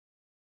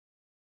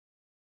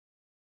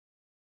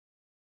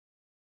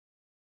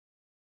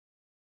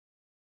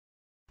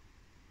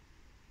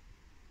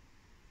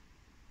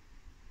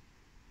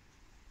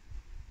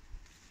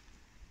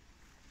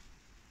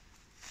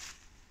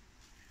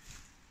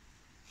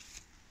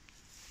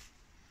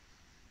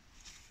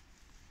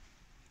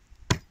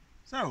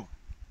So,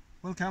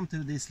 welcome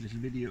to this little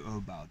video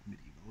about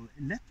medieval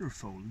letter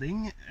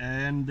folding,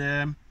 and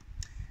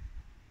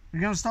we're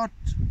gonna start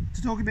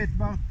to talk a bit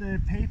about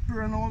the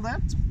paper and all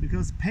that,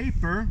 because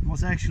paper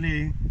was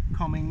actually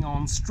coming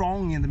on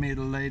strong in the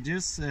Middle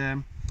Ages,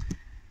 and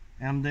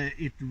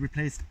it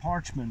replaced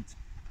parchment.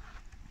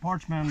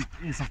 Parchment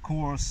is of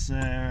course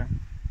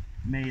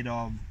made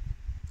of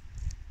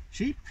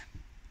sheep,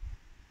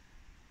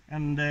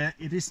 and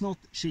it is not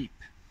cheap.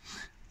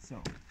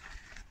 So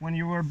when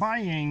you were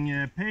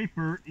buying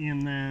paper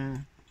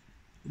in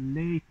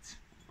late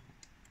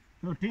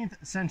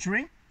 13th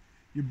century,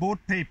 you bought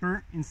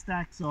paper in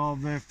stacks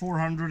of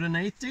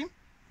 480,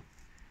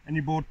 and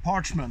you bought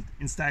parchment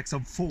in stacks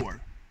of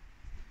 4.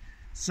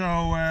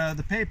 So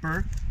the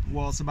paper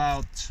was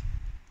about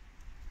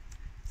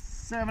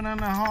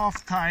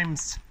 7.5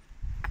 times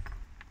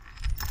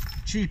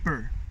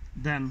cheaper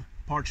than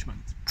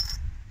parchment.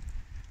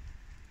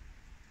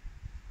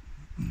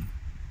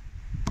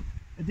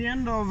 At the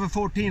end of the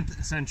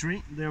 14th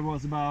century, there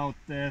was about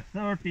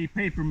 30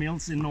 paper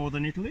mills in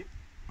northern Italy.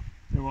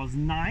 There was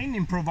 9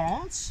 in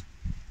Provence,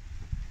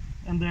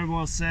 and there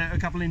was a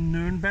couple in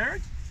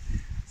Nuremberg.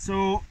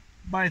 So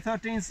by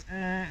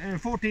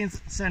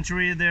 14th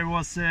century, there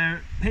was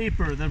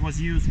paper that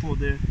was used for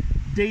the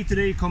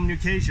day-to-day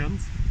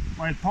communications,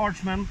 while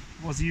parchment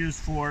was used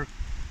for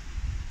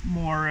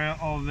more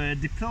of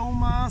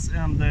diplomas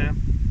and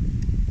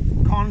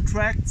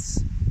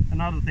contracts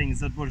and other things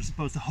that were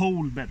supposed to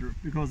hold better,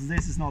 because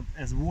this is not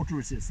as water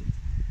resistant.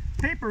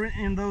 Paper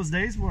in those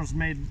days was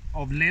made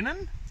of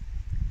linen.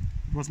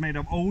 It was made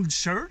of old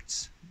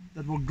shirts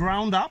that were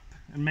ground up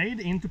and made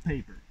into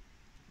paper.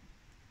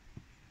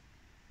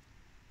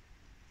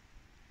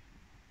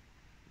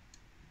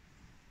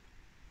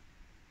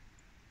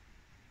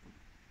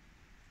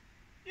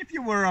 If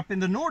you were up in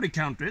the Nordic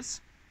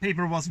countries,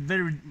 paper was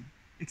very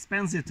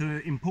expensive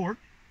to import,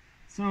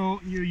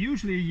 so you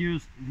usually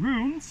used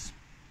runes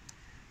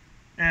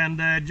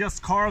and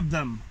just carved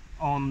them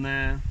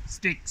on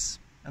sticks,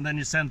 and then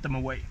you sent them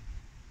away.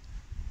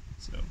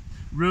 So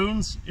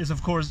runes is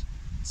of course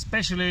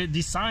specially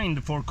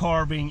designed for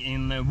carving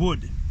in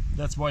wood.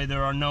 That's why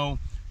there are no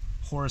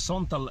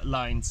horizontal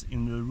lines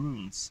in the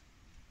runes.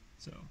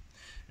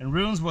 And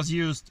runes was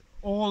used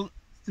all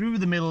through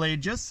the Middle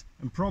Ages,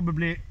 and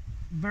probably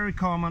very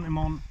common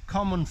among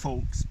common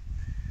folks.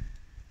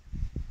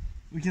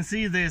 We can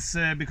see this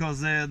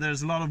because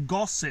there's a lot of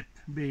gossip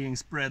being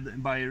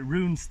spread by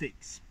rune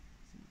sticks,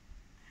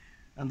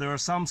 and there are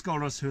some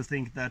scholars who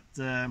think that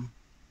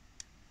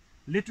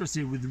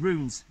literacy with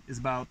runes is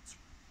about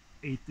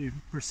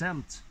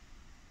 80%,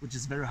 which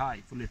is very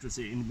high for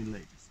literacy in the Middle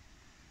Ages.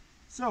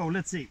 So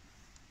let's see.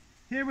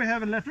 Here we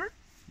have a letter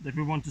that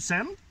we want to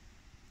send.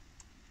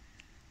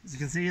 As you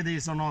can see,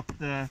 these are not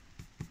the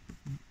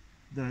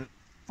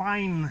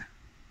fine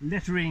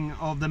lettering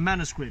of the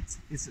manuscripts.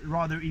 It's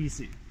rather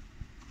easy.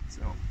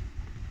 So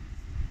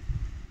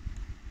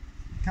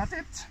cut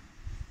it,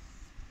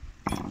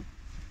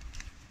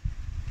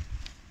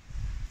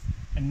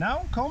 and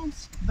now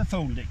comes the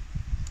folding.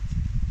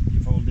 You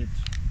fold it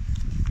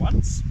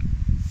once,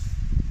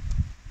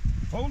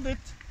 fold it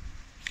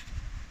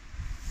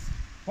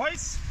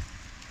twice,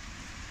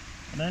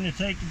 and then you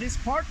take this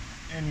part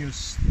and you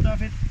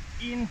stuff it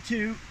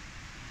into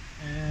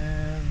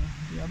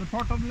the other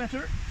part of the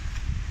letter,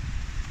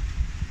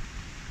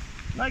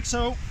 like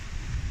so,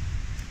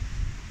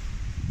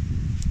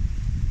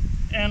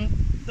 and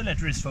the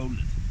letter is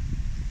folded.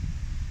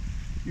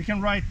 You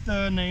can write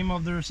the name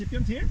of the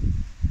recipient here,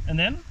 and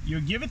then you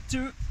give it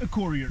to a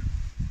courier.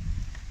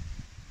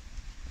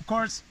 Of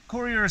course,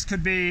 couriers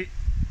could be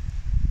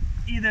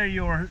either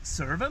your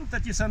servant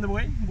that you send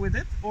away with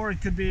it, or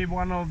it could be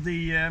one of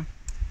the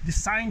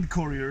designed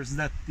couriers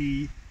that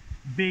the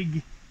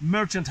big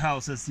merchant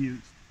houses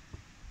used.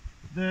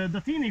 The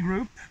Dathini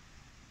group,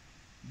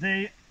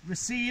 they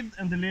received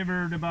and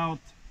delivered about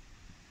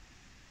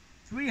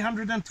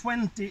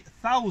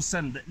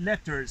 320,000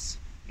 letters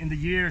in the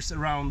years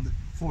around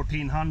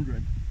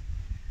 1400,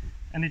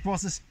 and it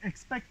was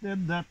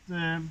expected that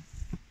a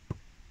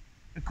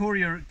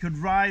courier could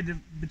ride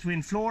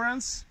between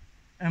Florence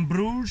and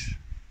Bruges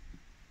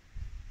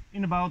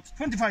in about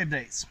 25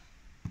 days,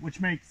 which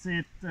makes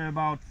it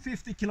about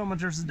 50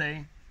 kilometers a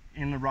day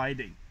in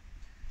riding.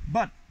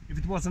 But if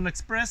it was an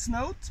express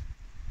note,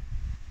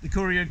 the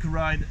courier could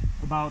ride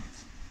about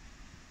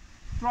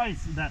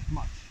twice that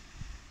much,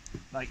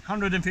 like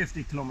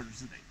 150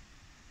 kilometers a day.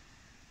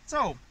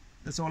 So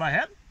that's all I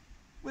had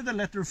with the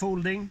letter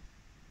folding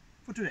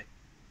for today.